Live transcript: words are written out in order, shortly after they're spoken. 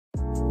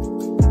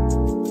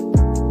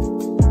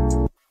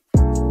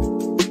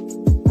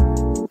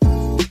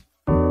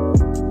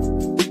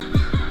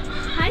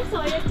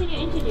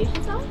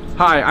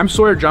Hi, I'm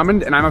Sawyer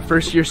and I'm a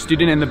first-year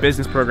student in the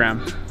business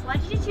program. Why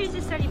did you choose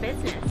to study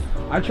business?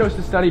 I chose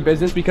to study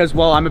business because,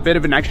 well, I'm a bit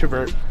of an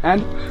extrovert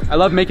and I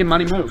love making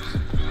money moves.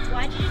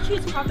 Why did you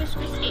choose Corpus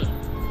Christi?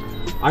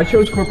 I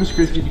chose Corpus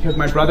Christi because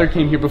my brother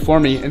came here before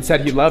me and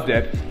said he loved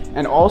it.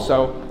 And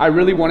also, I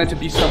really wanted to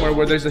be somewhere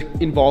where there's an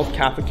involved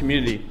Catholic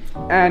community.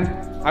 And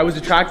I was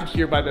attracted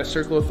here by the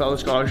Circle of Fellow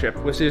Scholarship,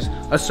 which is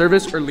a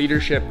service or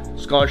leadership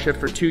scholarship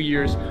for 2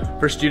 years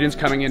for students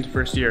coming into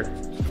first year.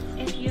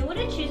 If you were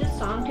to choose a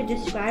song to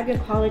describe your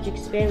college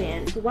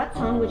experience, what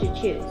song would you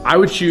choose? I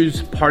would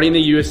choose Party in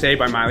the USA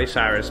by Miley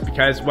Cyrus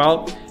because,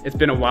 well, it's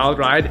been a wild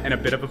ride and a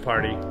bit of a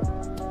party.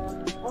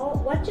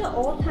 What's your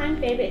all-time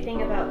favorite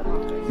thing about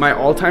Corpus? My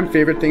all-time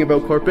favorite thing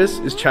about Corpus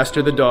is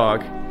Chester the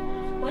dog.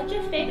 What's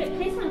your favorite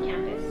place on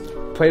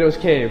campus? Plato's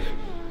Cave.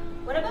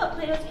 What about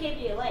Plato's Cave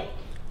do you like?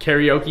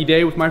 Karaoke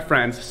day with my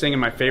friends, singing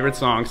my favorite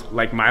songs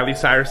like Miley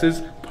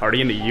Cyrus's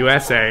Party in the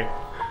USA.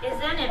 Is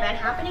there an event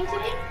happening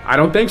today? I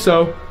don't think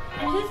so.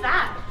 And who's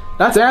that?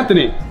 That's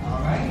Anthony.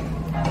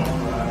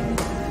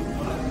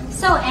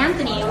 So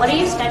Anthony, what are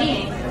you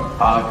studying?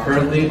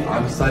 Currently,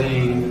 I'm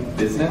studying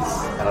business,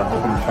 and I'm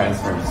hoping to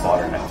transfer to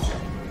Sawyer next year.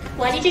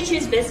 Why did you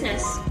choose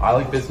business? I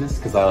like business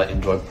because I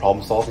enjoy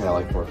problem solving and I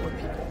like working with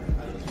people.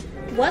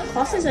 What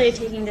classes are you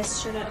taking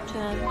this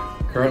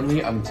term?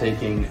 Currently, I'm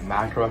taking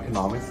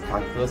macroeconomics,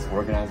 calculus,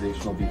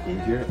 organizational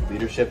behavior,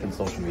 leadership, and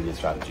social media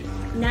strategy.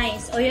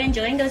 Nice. Oh, you're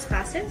enjoying those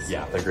classes?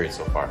 Yeah, they're great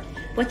so far.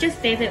 What's your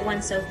favorite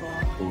one so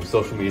far? Ooh,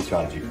 social media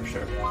strategy for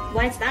sure.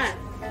 Why's that?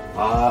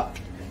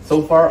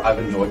 So far, I've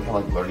enjoyed kind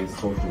of like learning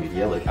social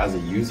media. Like as a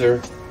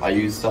user, I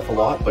use stuff a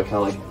lot, but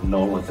kind of like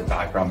knowing like the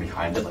background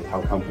behind it, like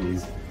how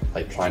companies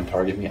like try and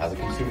target me as a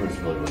consumer is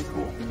really, really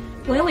cool.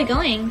 Where are we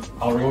going?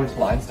 We're going to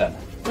Lion's Den.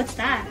 What's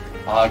that?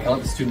 Kind of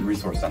like the Student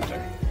Resource Center.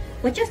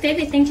 What's your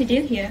favorite thing to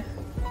do here?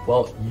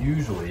 Well,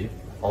 usually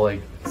I'll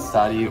like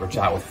study or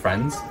chat with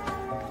friends.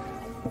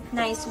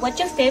 Nice. What's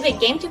your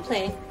favorite game to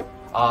play?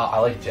 I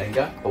like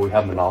Jenga, but we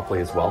have Monopoly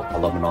as well. I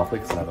love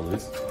Monopoly because I never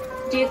lose.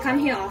 Do you come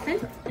here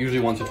often? Usually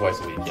once or twice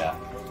a week, yeah.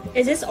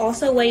 Is this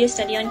also where you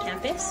study on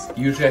campus?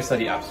 Usually I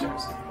study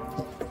upstairs.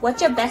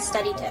 What's your best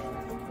study tip?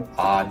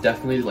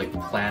 Definitely like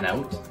plan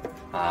out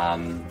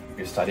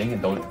your studying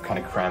and don't kind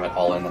of cram it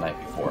all in the night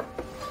before.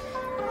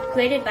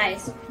 Great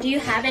advice. Do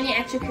you have any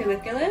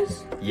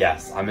extracurriculars?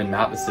 Yes, I'm in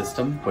Map the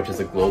System, which is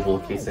a global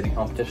case study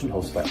competition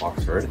hosted by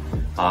Oxford.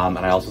 And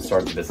I also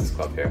started the business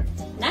club here.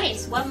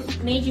 Nice.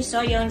 What made you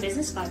start your own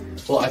business club?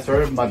 Well, I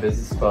started my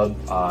business club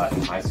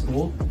in high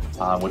school,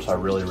 which I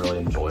really, really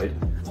enjoyed.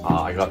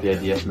 I got the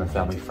idea from a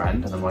family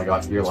friend, and then when I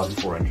got here, a lot of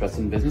people were interested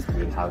in business, but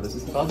we didn't have a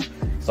business club.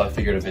 So I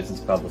figured a business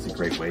club was a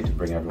great way to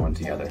bring everyone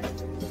together.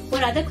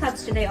 What other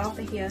clubs do they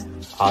offer here?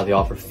 They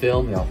offer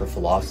film, they offer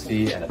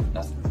philosophy, and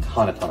a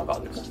ton of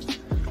others.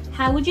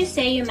 How would you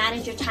say you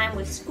manage your time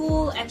with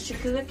school,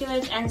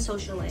 extracurriculars, and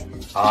social life?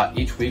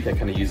 Each week I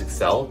kind of use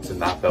Excel to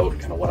map out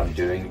kind of what I'm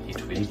doing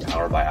each week,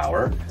 hour by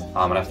hour,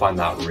 and I find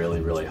that really,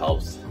 really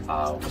helps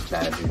with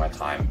managing my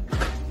time.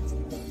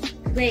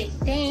 Great,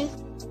 thanks.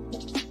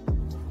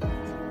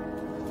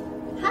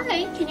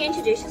 Hi, can you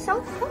introduce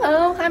yourself?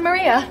 Hello, I'm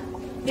Maria.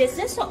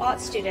 Business or art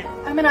student?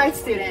 I'm an art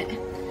student.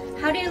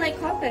 How do you like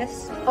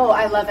Corpus? Oh,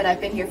 I love it.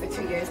 I've been here for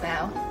 2 years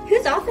now.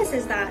 Whose office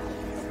is that?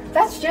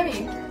 That's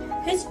Jimmy.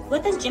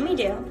 What does Jimmy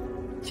do?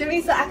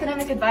 Jimmy's the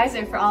academic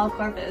advisor for all of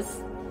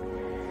Corpus.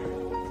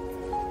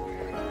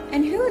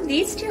 And who are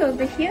these two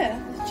over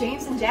here?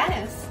 James and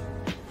Janice.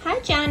 Hi,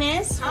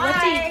 Janice.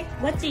 Hi.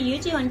 What do you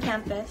do on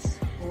campus?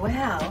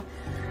 Well,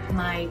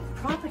 my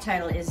proper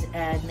title is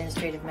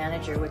administrative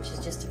manager, which is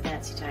just a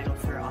fancy title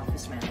for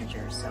office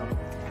manager. So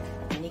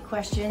any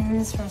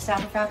questions from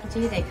staff or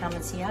faculty, they come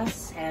and see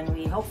us, and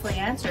we hopefully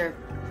answer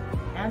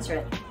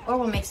it, or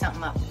we'll make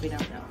something up if we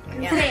don't know.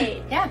 Yeah.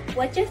 Great. Yeah.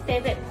 What's your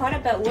favorite part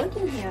about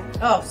working here?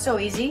 Oh, so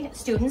easy.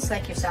 Students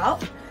like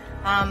yourself.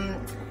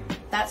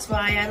 That's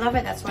why I love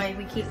it. That's why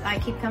I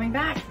keep coming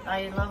back.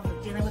 I love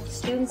dealing with the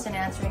students and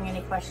answering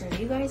any questions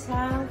you guys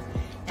have,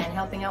 and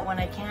helping out when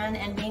I can,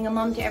 and being a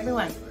mom to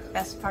everyone.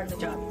 Best part of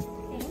the job.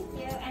 Thank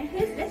you. And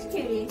who's this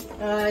cutie?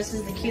 This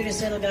is the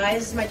cutest little guy.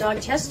 This is my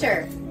dog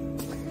Chester.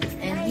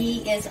 And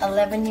he is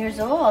 11 years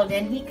old,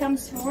 and he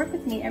comes to work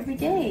with me every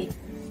day.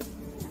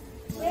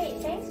 Great,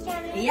 thanks,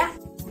 Janice. Yeah.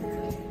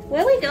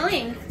 Where are we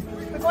going?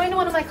 We're going to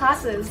one of my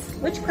classes.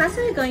 Which class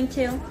are you going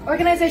to?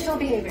 Organizational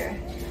behavior.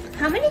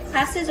 How many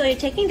classes are you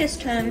taking this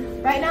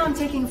term? Right now I'm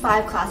taking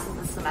 5 classes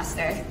this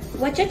semester.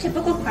 What's your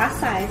typical class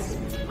size?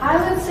 I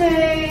would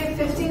say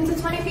 15 to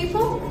 20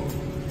 people.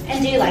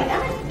 And do you like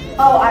that?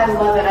 Oh, I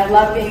love it. I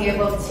love being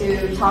able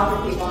to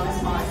talk with people on a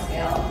smaller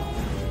scale.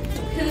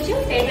 Who's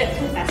your favorite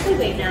professor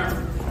right now?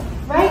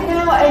 Right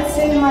now, I'd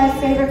say my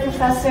favorite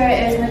professor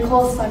is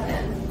Nicole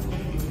Sutton.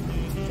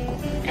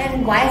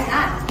 And why is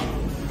that?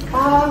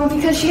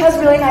 Because she has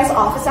really nice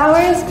office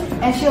hours,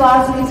 and she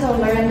allows me to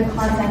learn the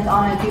content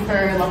on a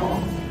deeper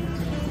level.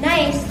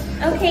 Nice.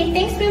 Okay,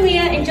 thanks,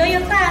 Maria. Enjoy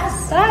your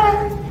class.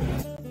 Bye.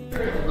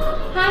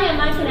 Hi,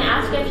 Emma. Can I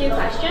ask you a few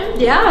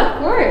questions? Yeah, of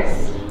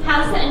course.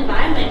 How's the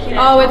environment here?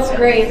 Oh, it's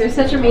great. There's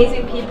such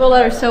amazing people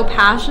that are so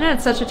passionate.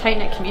 It's such a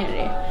tight-knit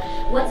community.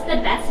 What's the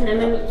best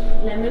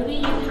memory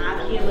you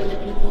have here with the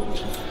people?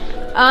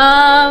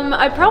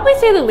 I'd probably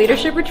say the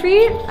leadership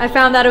retreat. I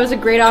found that it was a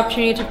great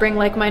opportunity to bring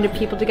like-minded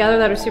people together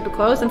that are super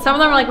close, and some of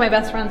them are like my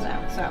best friends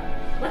now. So.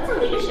 What's a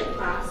leadership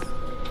class?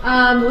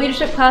 The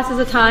leadership class is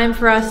a time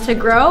for us to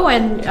grow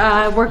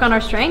and work on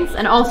our strengths,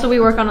 and also we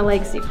work on a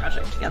legacy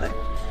project together.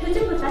 Who's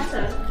your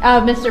professor?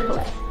 Mr.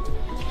 Pillay.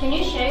 Can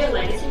you share your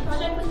legacy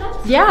project with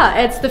us?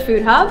 Yeah, it's the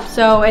Food Hub.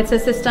 So it's a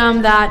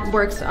system that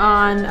works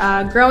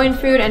on growing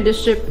food and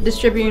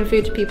distributing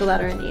food to people that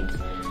are in need.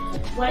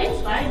 What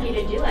inspired you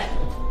to do it?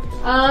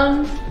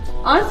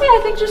 Honestly, I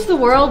think just the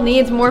world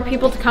needs more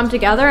people to come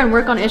together and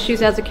work on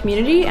issues as a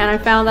community, and I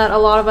found that a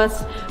lot of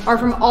us are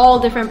from all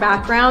different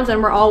backgrounds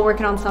and we're all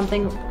working on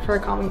something for a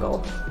common goal.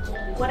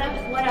 What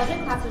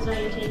other classes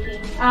are you taking?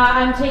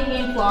 I'm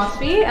taking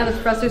philosophy, and the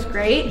professor's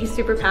great. He's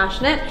super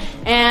passionate,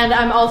 and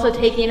I'm also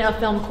taking a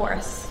film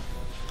course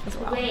as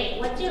well. Wait,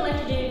 what do you like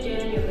to do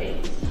during your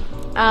breaks?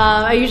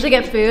 I usually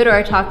get food or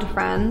I talk to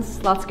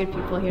friends. Lots of good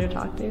people here to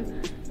talk to.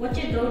 What's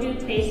your go-to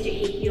place to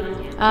eat here on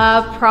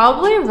campus?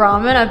 Probably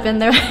ramen. I've been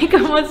there like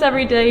almost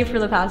every day for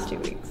the past 2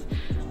 weeks.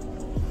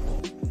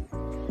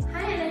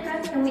 Hi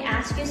Annika, can we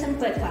ask you some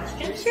quick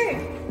questions? Sure.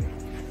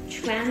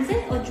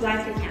 Transit or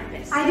drive to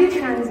campus? I do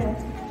transit.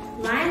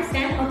 Lion's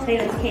Den or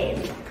Plato's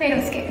Cave?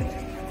 Plato's Cave.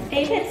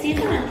 Favorite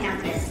season on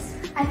campus?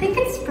 I think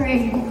it's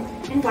spring.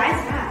 And why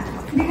is that?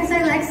 Because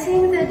I like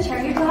seeing the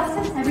cherry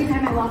blossoms every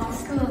time I walk to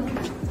school.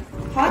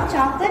 Hot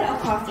chocolate or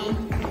coffee?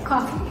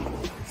 Coffee.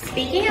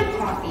 Speaking of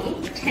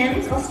coffee,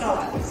 Tim's or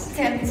Starbucks?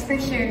 Tim's for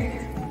sure.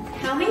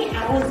 How many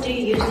hours do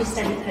you usually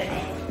study per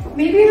day?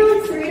 Maybe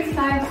around 3 to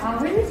 5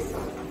 hours.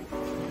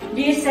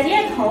 Do you study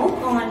at home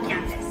or on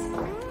campus?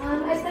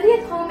 I study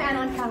at home and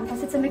on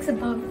campus. It's a mix of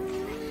both.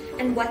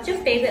 And what's your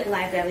favorite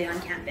library on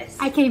campus?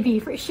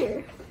 IKB for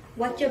sure.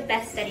 What's your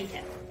best study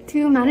tip?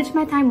 To manage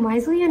my time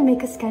wisely and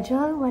make a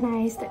schedule when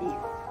I study.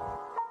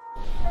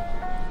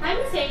 Hi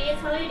Mercedes,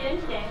 how are you doing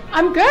today?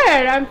 I'm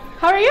good.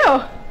 How are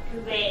you?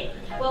 Great.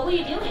 What were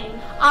you doing?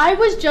 I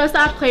was just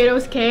at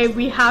Plato's Cave.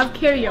 We have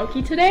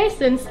karaoke today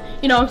since,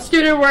 I'm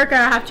student worker,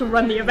 I have to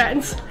run the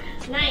events.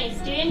 Nice.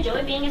 Do you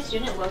enjoy being a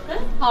student worker?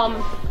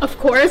 Of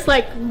course,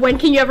 when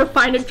can you ever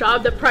find a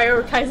job that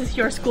prioritizes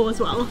your school as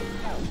well?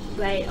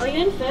 Right. Are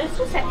you in first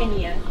or second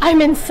year?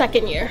 I'm in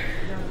second year.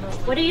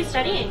 What are you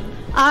studying?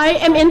 I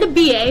am in the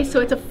BA, so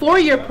it's a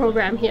 4-year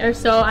program here,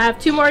 so I have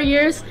 2 more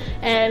years,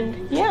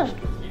 and yeah.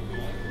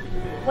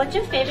 What's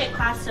your favorite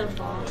class so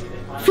far?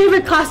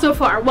 Favorite class so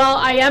far? Well,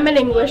 I am an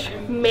English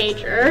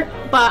major,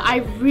 but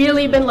I've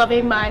really been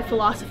loving my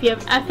philosophy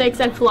of ethics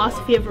and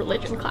philosophy of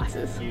religion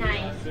classes.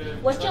 Nice.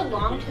 What's your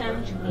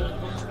long-term dream?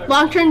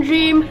 Long-term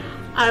dream,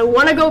 I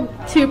want to go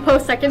to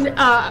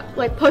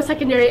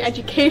post-secondary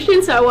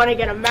education, so I want to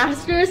get a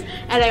master's,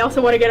 and I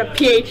also want to get a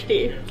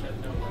PhD.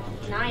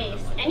 Nice.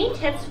 Any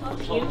tips for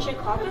future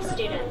Corpus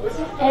students?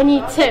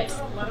 Any tips?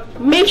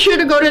 Make sure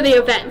to go to the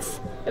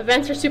events.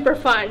 Events are super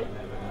fun.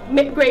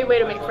 Great way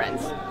to make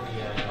friends.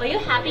 Are you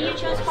happy you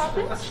chose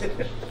Corpus?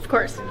 Of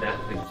course.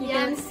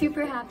 Yeah, I'm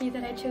super happy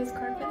that I chose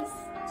Corpus.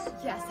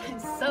 Yes, I'm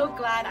so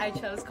glad I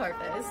chose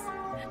Corpus.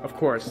 Of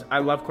course, I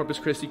love Corpus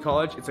Christi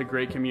College. It's a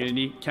great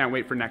community. Can't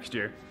wait for next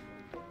year.